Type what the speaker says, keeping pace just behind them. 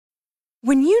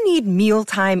When you need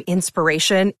mealtime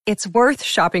inspiration, it's worth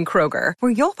shopping Kroger,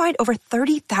 where you'll find over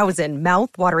 30,000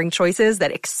 mouth-watering choices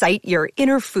that excite your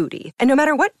inner foodie. And no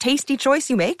matter what tasty choice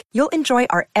you make, you'll enjoy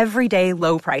our everyday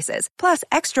low prices, plus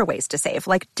extra ways to save,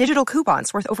 like digital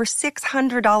coupons worth over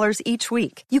 $600 each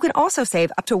week. You can also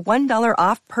save up to $1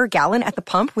 off per gallon at the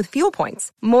pump with fuel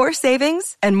points. More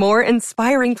savings and more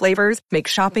inspiring flavors make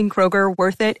shopping Kroger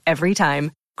worth it every time.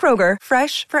 Kroger,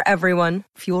 fresh for everyone.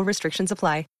 Fuel restrictions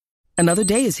apply. Another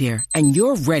day is here, and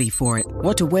you're ready for it.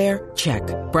 What to wear? Check.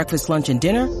 Breakfast, lunch, and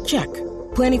dinner? Check.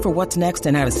 Planning for what's next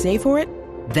and how to save for it?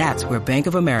 That's where Bank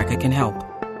of America can help.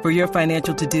 For your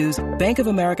financial to-dos, Bank of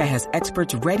America has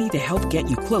experts ready to help get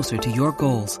you closer to your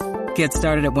goals. Get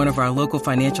started at one of our local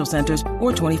financial centers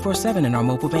or 24/7 in our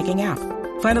mobile banking app.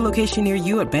 Find a location near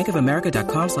you at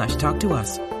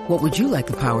bankofamerica.com/talktous. What would you like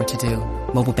the power to do?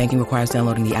 Mobile banking requires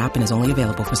downloading the app and is only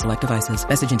available for select devices.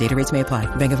 Message and data rates may apply.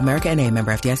 Bank of America N.A.,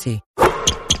 member FDIC.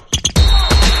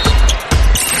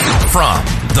 From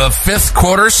the Fifth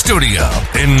Quarter Studio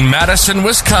in Madison,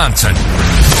 Wisconsin,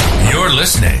 you're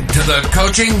listening to the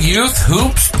Coaching Youth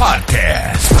Hoops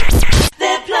Podcast.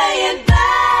 They're playing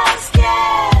basketball.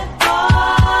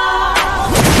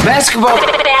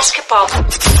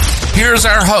 Here's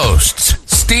our hosts,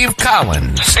 Steve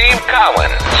Collins,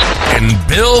 and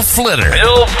Bill Flitter.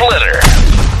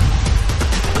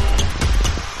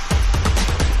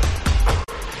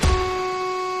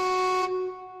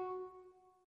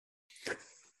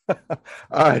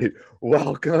 All right,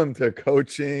 welcome to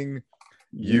Coaching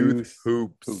Youth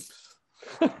Hoops.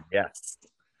 Yes,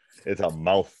 it's a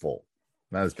mouthful.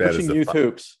 Not as bad as Coaching Youth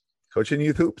Hoops. Coaching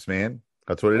Youth Hoops, man.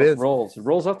 That's what it is. It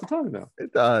rolls off the tongue now.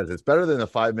 It does. It's better than the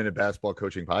 5-minute basketball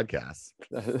coaching podcast.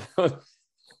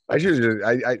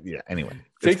 Anyway.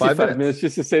 Takes you 5 minutes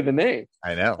just to say the name.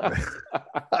 I know.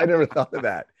 I never thought of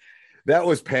that. That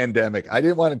was pandemic. I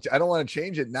don't want to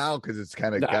change it now because it's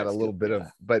kind of got a little bit of,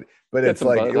 but it's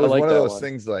like, it was one of those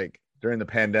things like during the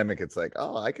pandemic, it's like,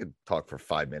 oh, I could talk for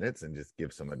 5 minutes and just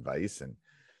give some advice. And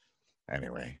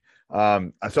anyway,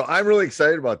 so I'm really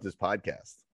excited about this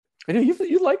podcast. I know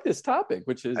you like this topic,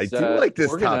 which is I do like this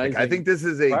topic. I think this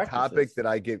is a topic that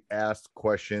I get asked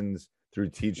questions through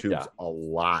Teach Hoops a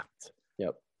lot.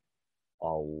 Yep.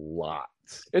 A lot.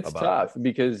 It's tough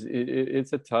because it's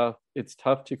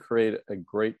tough to create a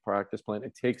great practice plan.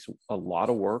 It takes a lot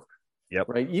of work. Yep.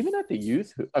 Right. Even at the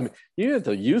youth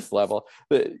level,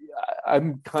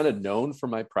 I'm kind of known for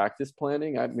my practice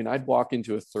planning. I mean, I'd walk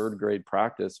into a third grade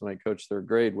practice when I coached third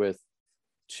grade with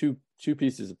two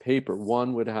pieces of paper.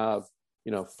 One would have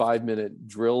 5-minute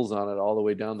drills on it all the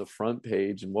way down the front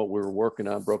page and what we were working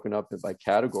on broken up by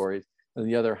categories, and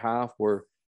the other half were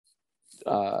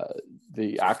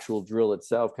the actual drill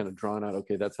itself, kind of drawn out.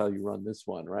 Okay, that's how you run this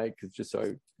one, right? Because just so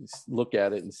I look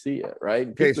at it and see it, right?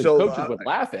 Okay, so coaches would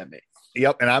laugh at me.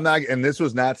 Yep, and this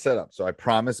was not set up. So I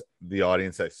promise the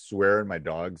audience, I swear in my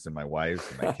dogs and my wives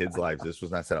and my kids' lives, this was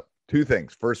not set up. Two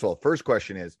things. First of all, first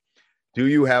question is, do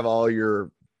you have all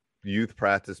your youth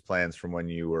practice plans from when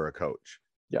you were a coach?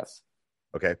 Yes.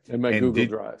 Okay. In my Google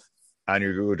Drive. On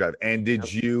your Google Drive. And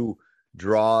did you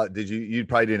draw? You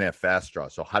probably didn't have fast draw.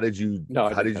 So how did you? No,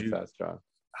 I didn't have fast draw.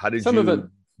 How did some you of it,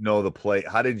 know the play?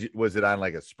 Was it on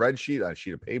like a spreadsheet, on a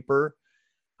sheet of paper?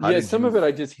 Some of it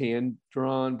I just hand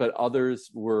drawn, but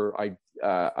others were I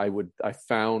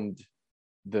found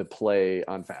the play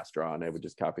on fast draw and I would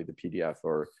just copy the PDF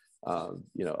or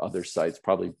other sites,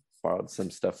 probably borrowed some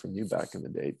stuff from you back in the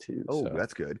day too. Oh, so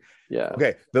that's good. Yeah.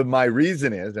 Okay. My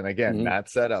reason is, and again, not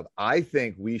set up. I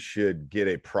think we should get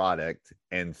a product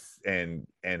and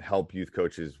help youth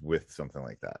coaches with something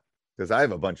like that, because I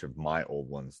have a bunch of my old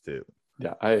ones too.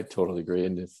 Yeah, I totally agree.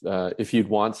 And if you'd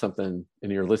want something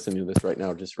and you're listening to this right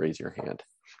now, just raise your hand.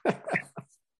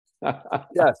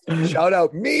 Yes. Shout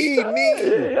out me.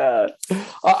 Yeah.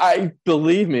 I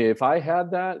believe me, if I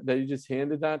had that you just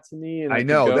handed that to me. And I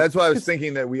know. That's why I was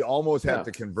thinking that we almost have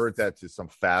to convert that to some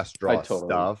fast draw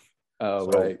stuff. Oh,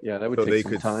 right. Yeah, that would take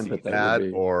some time, but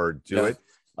that or do it.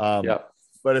 Yeah.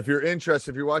 But if you're interested,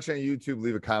 if you're watching on YouTube,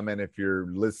 leave a comment. If you're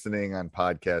listening on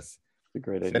podcasts, a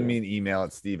great idea. Send me an email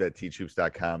at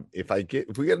steve@teachhoops.com. If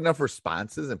we get enough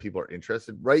responses and people are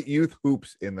interested, write youth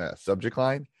hoops in the subject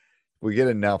line. If we get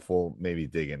enough, we'll maybe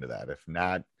dig into that. If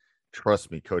not,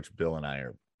 trust me, Coach Bill and I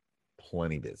are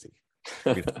plenty busy.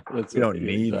 We don't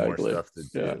need more stuff to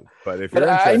do. Yeah. But if you're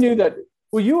I knew that.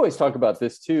 Well, you always talk about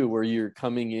this too, where you're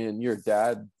coming in, your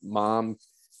dad, mom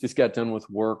just got done with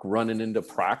work, running into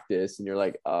practice, and you're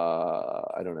like,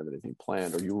 I don't have anything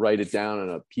planned. Or you write it down on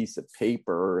a piece of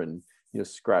paper and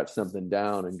scratch something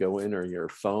down and go in, or your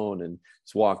phone and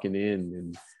just walking in,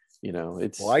 and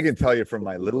it's. Well, I can tell you from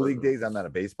my little league days, I'm not a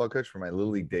baseball coach. For my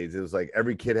little league days, it was like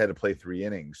every kid had to play 3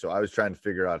 innings. So I was trying to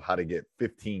figure out how to get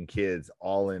 15 kids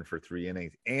all in for 3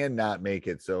 innings and not make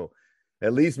it. So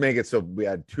at least make it so we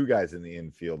had 2 guys in the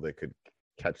infield that could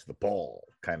catch the ball,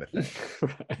 kind of thing.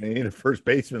 Right. They need a first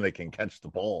baseman that can catch the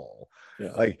ball.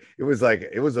 Yeah. It was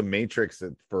a matrix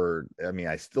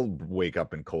I still wake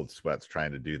up in cold sweats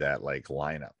trying to do that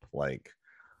lineup.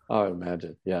 I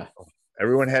imagine. Yeah.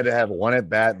 Everyone had to have 1 at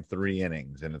bat and 3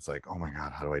 innings. And it's like, oh my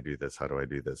God, how do I do this? How do I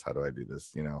do this? How do I do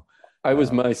this? I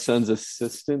was my son's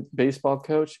assistant baseball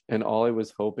coach. And all I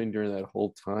was hoping during that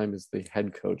whole time is the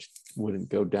head coach wouldn't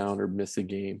go down or miss a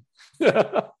game.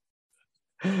 I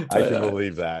can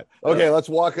believe that. Okay. Let's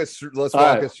walk us through this.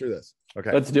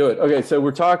 Okay. Let's do it. Okay. So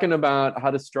we're talking about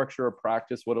how to structure a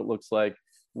practice, what it looks like.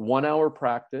 1 hour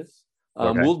practice.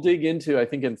 Okay. We'll dig into, I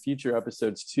think in future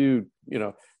episodes too,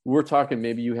 we're talking,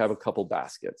 maybe you have a couple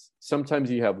baskets.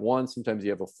 Sometimes you have one, sometimes you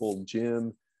have a full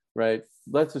gym, right?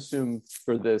 Let's assume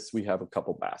for this, we have a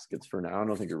couple baskets for now. I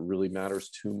don't think it really matters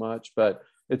too much, but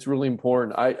it's really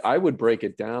important. I would break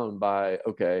it down by,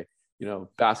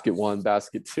 basket 1,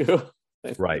 basket 2.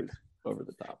 Right. Over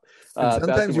the top.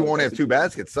 Sometimes you won't have 2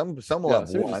 baskets. Some will have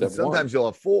 1. Sometimes you'll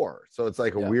have 4. So it's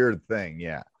like a weird thing.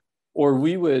 Yeah. Or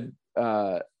we would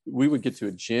get to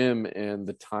a gym and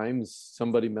the times,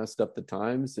 somebody messed up the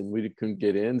times and we couldn't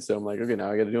get in. So I'm like, okay,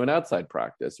 now I got to do an outside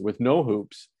practice with no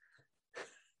hoops.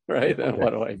 Right. And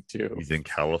what do I do? He's in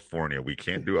California. We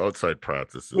can't do outside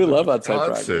practices. We love outside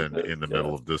practice in the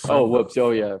middle of December. Oh, whoops.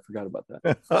 Oh yeah. I forgot about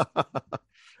that.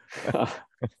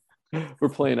 We're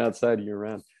playing outside year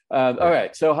round. All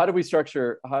right. So how do we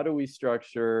structure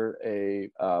a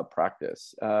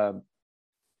practice? All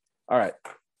right.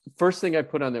 First thing I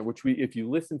put on there, if you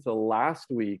listen to last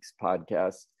week's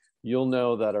podcast, you'll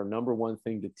know that our number one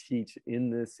thing to teach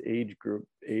in this age group,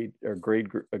 grade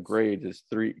is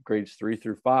grades 3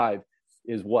 through 5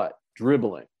 is what?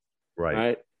 Dribbling.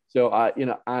 Right. So,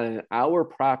 on an hour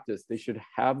practice, they should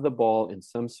have the ball in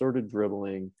some sort of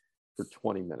dribbling for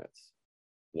 20 minutes.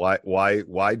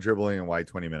 Why dribbling and why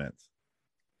 20 minutes?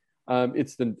 I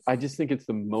just think it's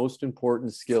the most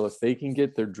important skill. If they can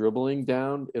get their dribbling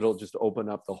down, it'll just open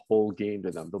up the whole game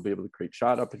to them. They'll be able to create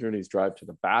shot opportunities, drive to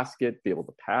the basket, be able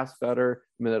to pass better.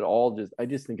 I mean, I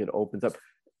just think it opens up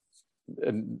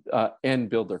and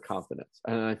build their confidence.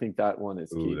 And I think that one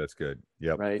is key. Ooh, that's good.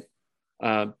 Yep. Right.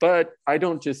 But I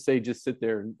don't just sit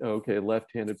there and, okay,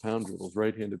 left-handed pound dribbles,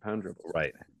 right-handed pound dribbles.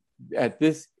 Right.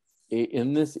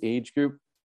 In this age group,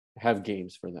 have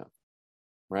games for them.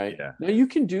 Right. Yeah. Now you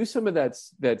can do some of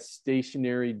that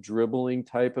stationary dribbling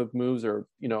type of moves, or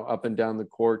up and down the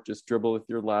court, just dribble with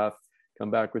your left,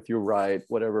 come back with your right,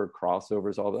 whatever,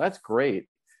 crossovers, all that. That's great.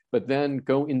 But then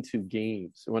go into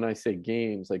games. When I say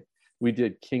games, like we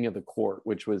did King of the Court,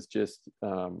 which was just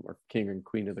or King and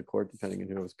Queen of the Court, depending on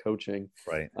who I was coaching.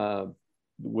 Right.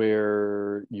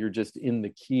 Where you're just in the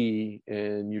key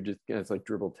and it's like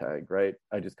dribble tag, right?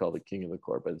 I just called it King of the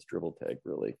Court, but it's dribble tag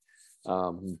really.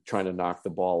 Trying to knock the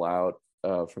ball out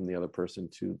from the other person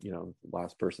to,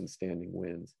 last person standing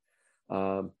wins.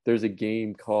 There's a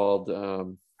game called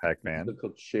Pac-Man.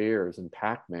 Called Chairs, and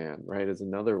Pac-Man, right, is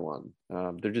another one.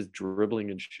 They're just dribbling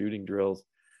and shooting drills.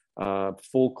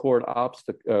 Full court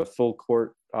obstacle.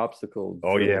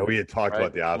 Oh yeah, we had talked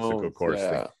about the obstacle course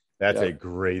thing. That's a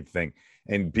great thing.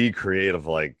 And be creative,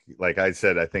 like I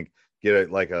said. I think get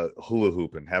a hula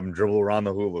hoop and have them dribble around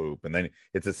the hula hoop, and then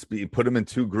it's a speed. Put them in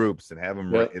 2 groups and have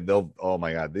them. They'll. Oh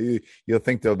my God, you'll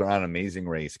think they'll be on Amazing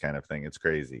Race kind of thing. It's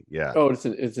crazy. Yeah. Oh, it's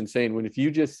insane. If you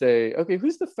just say, okay,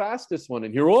 who's the fastest one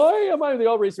in here? Why am I? They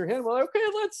all raise their hand. Well, okay,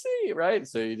 let's see. Right.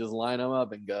 So you just line them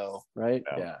up and go. Right.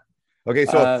 Yeah. Okay,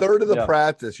 so a third of the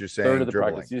practice, you're saying, third of the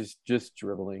practice is just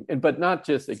dribbling, but not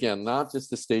just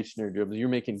the stationary dribbling. You're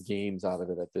making games out of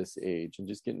it at this age, and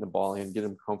just getting the ball in, get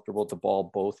them comfortable with the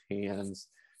ball, both hands.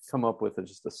 Come up with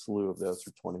just a slew of those for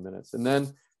 20 minutes, and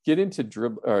then get into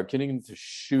getting into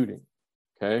shooting.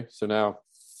 Okay, so now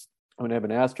I'm gonna have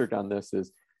an asterisk on this: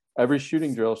 is every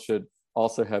shooting drill should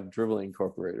also have dribbling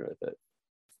incorporated with it,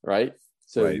 right?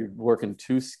 So you're working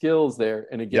 2 skills there.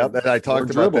 And again, I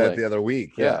talked about that the other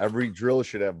week. Yeah. Every drill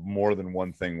should have more than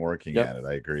one thing working at it.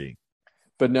 I agree.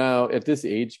 But now at this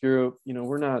age group,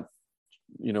 we're not,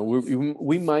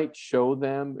 we might show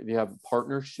them, you have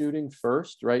partner shooting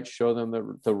first, right? Show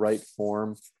them the right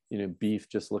form, beef,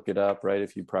 just look it up, right?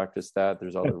 If you practice that,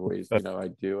 there's other ways, I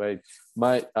do.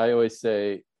 I always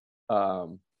say,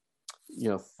 thumb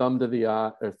to the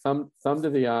eye, or thumb to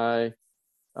the eye,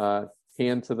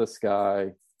 hand to the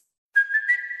sky.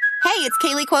 Hey, it's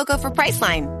Kaylee Cuoco for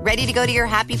Priceline. Ready to go to your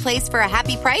happy place for a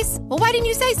happy price? Well, why didn't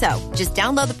you say so? Just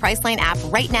download the Priceline app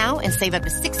right now and save up to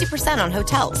 60% on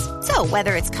hotels. So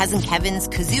whether it's Cousin Kevin's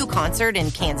Kazoo Concert in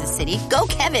Kansas City, go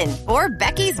Kevin, or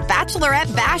Becky's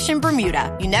Bachelorette Bash in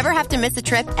Bermuda, you never have to miss a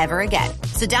trip ever again.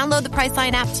 So download the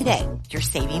Priceline app today. Your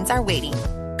savings are waiting.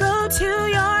 Go to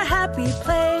your happy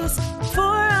place for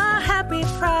a happy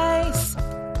price.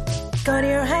 Go to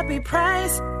your happy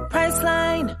price,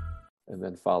 Priceline. And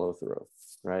then follow through,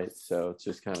 right? So it's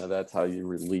just kind of, that's how you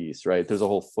release, right? There's a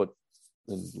whole foot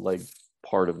and leg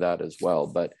part of that as well,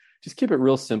 but just keep it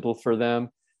real simple for them.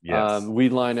 Yes. We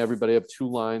line everybody up 2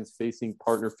 lines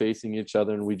partner facing each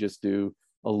other, and we just do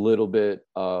a little bit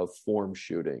of form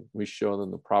shooting. We show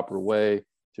them the proper way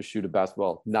to shoot a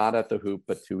basketball, not at the hoop,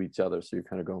 but to each other. So you're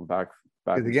kind of going back.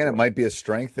 Because again, it might be a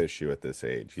strength issue at this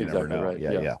age. You never know. Right.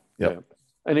 Yeah. Yep.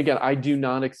 And again, I do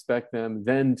not expect them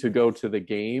then to go to the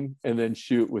game and then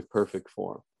shoot with perfect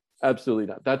form. Absolutely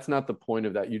not. That's not the point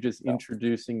of that. You're just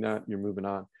introducing that, you're moving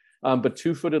on. But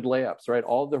 2-footed layups, right?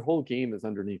 Their whole game is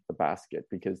underneath the basket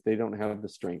because they don't have the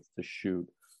strength to shoot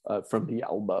from the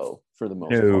elbow for the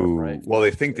most part, right? Well,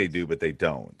 they think they do, but they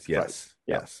don't. Yes.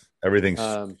 Right. Yes. Everything's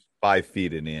 5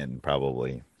 feet and in,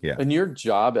 probably. Yeah. And your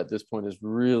job at this point is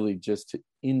really just to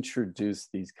introduce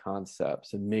these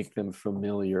concepts and make them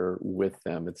familiar with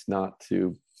them. It's not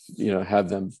to, have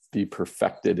them be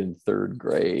perfected in 3rd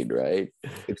grade, right?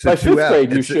 It's by 5th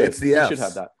grade, you should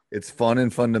have that. It's fun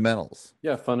and fundamentals.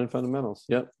 Yeah, fun and fundamentals.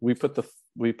 Yep. We put the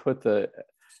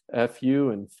FU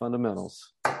in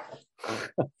fundamentals.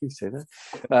 You say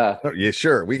that? Yeah,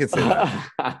 sure. We can say that.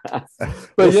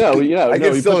 But I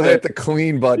can still hit the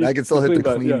clean button. I can still hit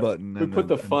the clean button. We put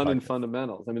the fun in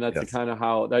fundamentals. I mean, that's kind of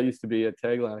how that used to be a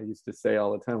tagline I used to say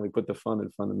all the time. We put the fun in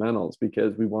fundamentals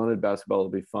because we wanted basketball to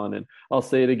be fun. And I'll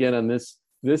say it again on this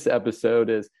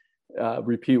episode is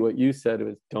repeat what you said. It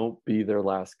was don't be their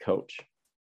last coach.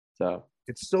 So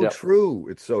it's so true.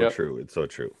 It's so true. It's so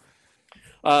true.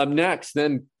 Next,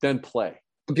 then play.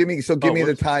 Give me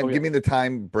the time. Give me the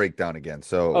time breakdown again.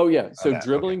 So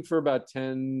dribbling for about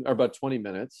 10 or about 20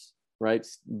 minutes, right?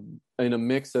 In a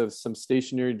mix of some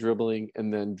stationary dribbling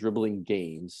and then dribbling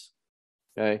games.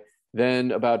 Okay.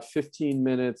 Then about 15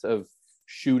 minutes of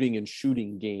shooting and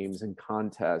shooting games and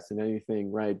contests and anything,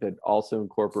 right, that also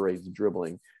incorporates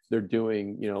dribbling. They're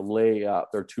doing, layup,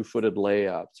 or 2-footed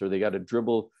layups, or they got to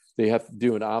dribble. They have to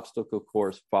do an obstacle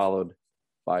course followed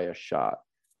by a shot.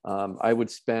 I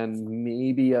would spend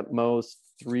maybe at most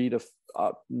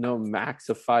max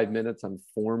of 5 minutes on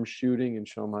form shooting and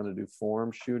show them how to do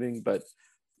form shooting. But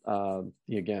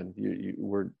again,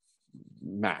 we're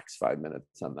max 5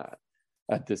 minutes on that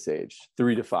at this age,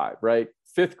 3 to 5, right?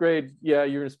 5th grade, you're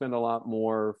going to spend a lot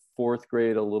more. 4th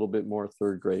grade, a little bit more.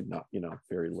 3rd grade, not,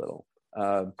 very little.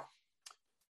 Does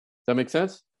that make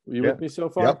sense? Are you with me so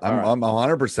far? Yep, I'm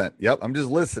 100%. Yep, I'm just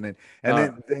listening.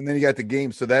 And then you got the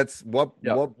game. So that's what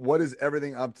is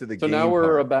everything up to the game? So now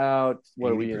we're about,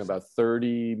 what 80%. Are we in? About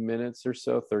 30 minutes or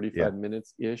so, 35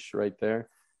 minutes-ish right there.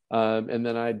 And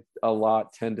then I'd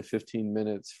allot 10 to 15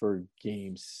 minutes for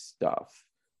game stuff.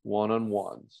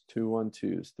 1-on-1s,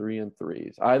 2-on-2s,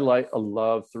 3-on-3s. I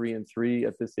love 3-on-3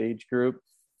 at this age group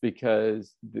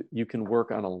because you can work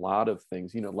on a lot of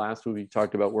things. Last week we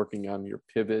talked about working on your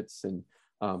pivots and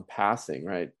passing,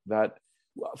 right? That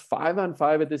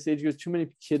 5-on-5 at this age group, too many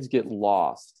kids get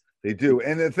lost. They do.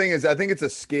 And the thing is, I think it's a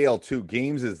scale too.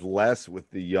 Games is less with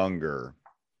the younger.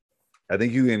 I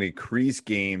think you can increase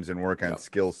games and work on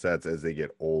skill sets as they get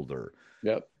older.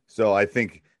 Yep. So I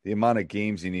think the amount of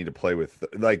games you need to play with,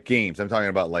 like games, I'm talking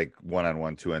about like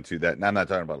 1-on-1, 2-on-2, that, and I'm not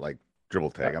talking about like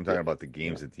dribble tag. I'm talking about the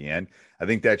games at the end. I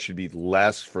think that should be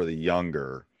less for the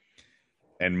younger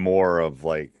and more of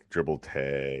like dribble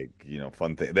tag,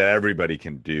 fun thing that everybody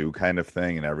can do kind of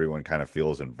thing. And everyone kind of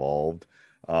feels involved.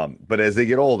 But as they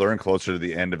get older and closer to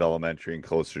the end of elementary and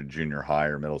closer to junior high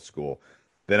or middle school,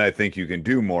 then I think you can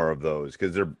do more of those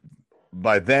because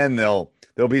by then there'll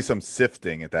be some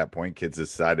sifting at that point. Kids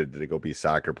decided to go be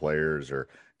soccer players or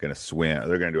going to swim.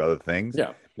 They're going to do other things.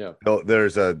 Yeah.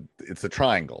 It's a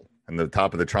triangle. And the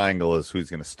top of the triangle is who's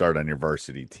going to start on your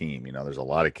varsity team. There's a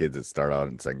lot of kids that start out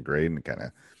in 2nd grade and it kind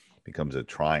of becomes a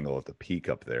triangle at the peak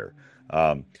up there.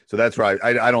 So that's right.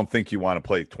 I don't think you want to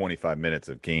play 25 minutes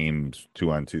of games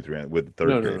 2-on-2, 3-on with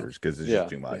 3rd graders because it's just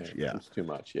too much. Yeah, it's too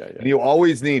much. Yeah. And you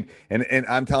always need, and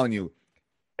I'm telling you,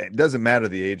 it doesn't matter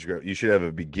the age group. You should have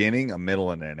a beginning, a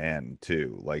middle, and an end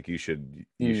too. Like you should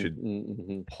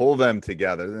pull them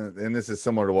together. And this is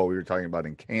similar to what we were talking about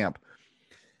in camp.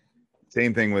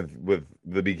 Same thing with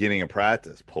the beginning of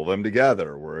practice. Pull them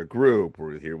together. We're a group.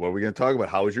 We're here. What are we going to talk about?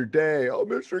 How was your day? Oh,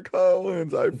 Mr.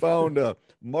 Collins, I found a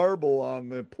marble on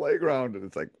the playground. And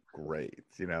it's like, great.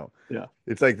 Yeah.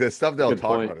 It's like the stuff they'll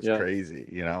talk about is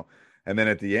crazy, And then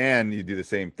at the end, you do the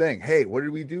same thing. Hey, what did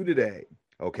we do today?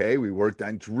 Okay, we worked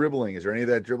on dribbling. Is there any of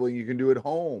that dribbling you can do at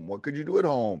home? What could you do at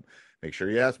home? Make sure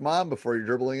you ask mom before you're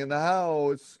dribbling in the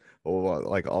house.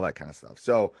 Like all that kind of stuff.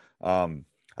 So,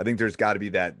 I think there's got to be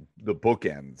the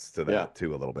bookends to that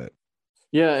too a little bit.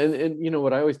 Yeah. And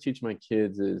what I always teach my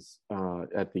kids is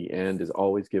at the end is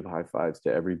always give high fives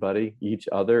to everybody, each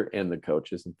other and the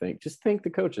coaches, and thank the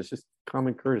coaches, just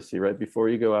common courtesy, right? Before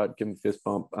you go out, give them a fist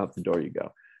bump, out the door you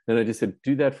go. And I just said,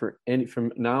 do that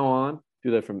from now on,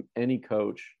 do that from any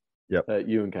coach that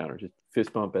you encounter. Just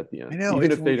fist bump at the end. I know.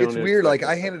 It's weird. Like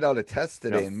I handed out a test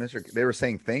today and they were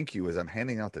saying thank you as I'm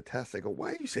handing out the test. I go,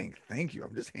 why are you saying thank you?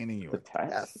 I'm just handing you a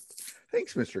test.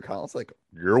 Thanks, Mr. Collins. Like,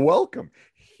 you're welcome.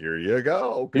 Here you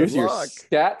go. Good luck.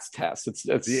 Your stats test. It's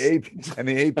the AP, and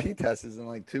the AP test is in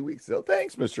like 2 weeks. So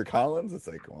thanks, Mr. Collins. It's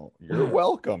like, well, you're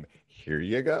welcome. Here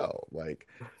you go. Like,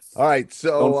 all right.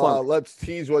 So let's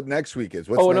tease what next week is.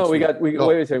 Wait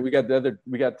a second. We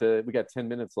got 10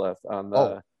 minutes left on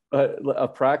the a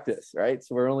practice, right?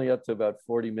 So we're only up to about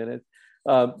 40 minutes.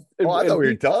 I thought we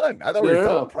were done. I thought we were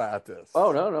done practice.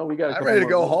 Oh no, we got. I'm ready to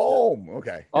go home.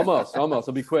 Okay, almost.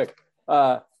 I'll be quick.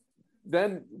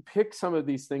 Then pick some of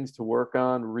these things to work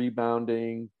on: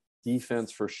 rebounding,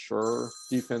 defense for sure,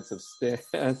 defensive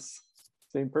stance.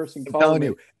 Same person. I'm telling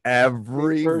you,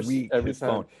 every week, every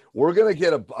time. I'm gonna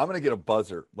get a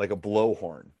buzzer, like a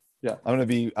blowhorn. Yeah, I'm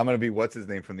gonna be what's his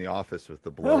name from The Office with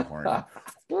the blowhorn.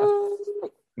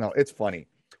 No, it's funny.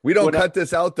 We don't cut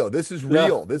this out though. This is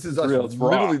real. Yeah, this is us. Real.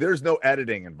 Literally, there's no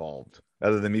editing involved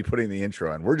other than me putting the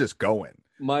intro in. We're just going.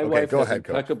 My wife has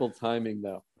impeccable timing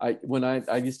though. I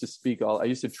used to speak I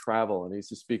used to travel and I used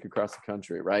to speak across the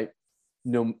country, right?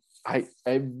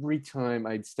 Every time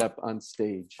I'd step on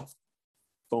stage,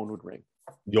 phone would ring.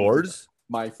 Yours?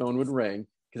 My phone would ring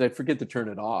because I'd forget to turn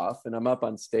it off, and I'm up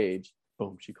on stage.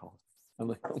 Boom, she called. I'm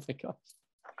like, oh my gosh.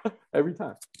 Every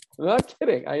time. I'm not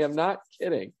kidding. I am not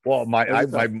kidding. Well, my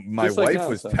wife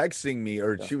was texting me,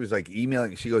 or she was like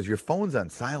emailing. She goes, "Your phone's on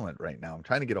silent right now. I'm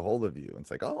trying to get a hold of you." And it's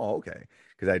like, oh, okay,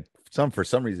 because for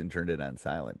some reason turned it on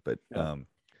silent. But all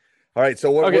right.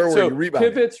 So where were you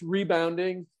rebounding? Pivots,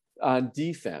 rebounding on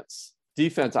defense.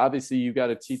 Defense, obviously, you got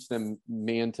to teach them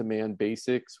man-to-man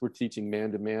basics. We're teaching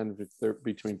man-to-man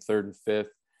between third and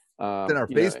fifth. In our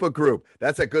Facebook group.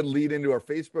 That's a good lead into our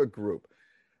Facebook group.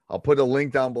 I'll put a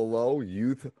link down below.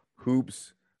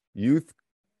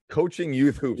 Coaching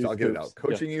Youth Hoops. I'll get it out.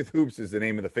 Coaching Youth Hoops is the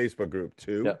name of the Facebook group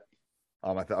too. Yeah.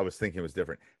 I was thinking it was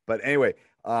different, but anyway,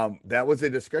 that was a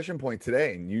discussion point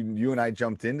today, and you and I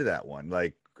jumped into that one.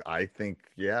 Like, I think,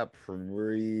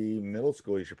 pre-middle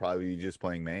school, you should probably be just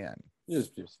playing man.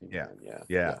 Just yeah.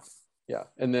 Man. Yeah.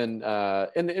 And then,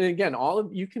 and again,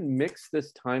 you can mix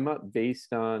this time up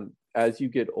based on, as you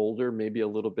get older, maybe a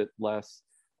little bit less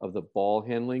of the ball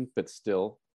handling, but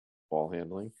still ball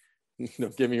handling.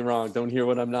 Don't get me wrong. Don't hear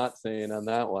what I'm not saying on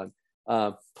that one.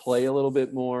 Play a little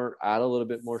bit more, add a little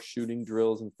bit more shooting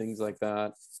drills and things like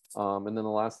that. And then the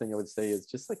last thing I would say is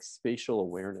just like spatial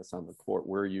awareness on the court,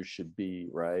 where you should be,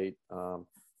 right?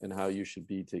 And how you should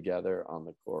be together on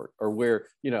the court, or where,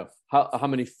 how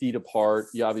many feet apart.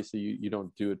 You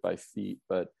don't do it by feet,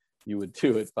 but you would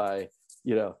do it by,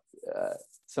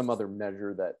 some other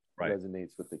measure that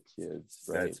resonates with the kids.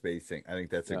 Right? That spacing. I think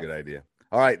that's a good idea.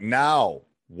 All right. Now,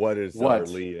 what is our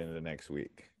lead into next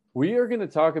week? We are going to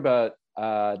talk about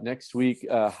next week,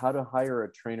 how to hire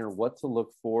a trainer, what to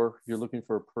look for. You're looking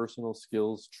for a personal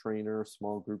skills trainer,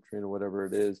 small group trainer, whatever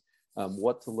it is,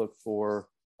 what to look for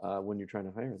when you're trying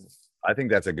to hire them. I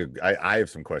think that's a good, I have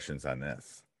some questions on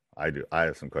this. I do. I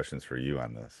have some questions for you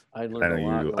on this. I know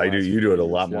you do. You do it a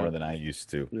lot more than I used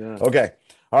to. Yeah. Okay.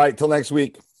 All right. Till next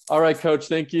week. All right, Coach.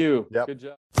 Thank you. Yep. Good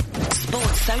job.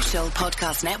 Sports Social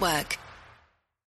Podcast Network.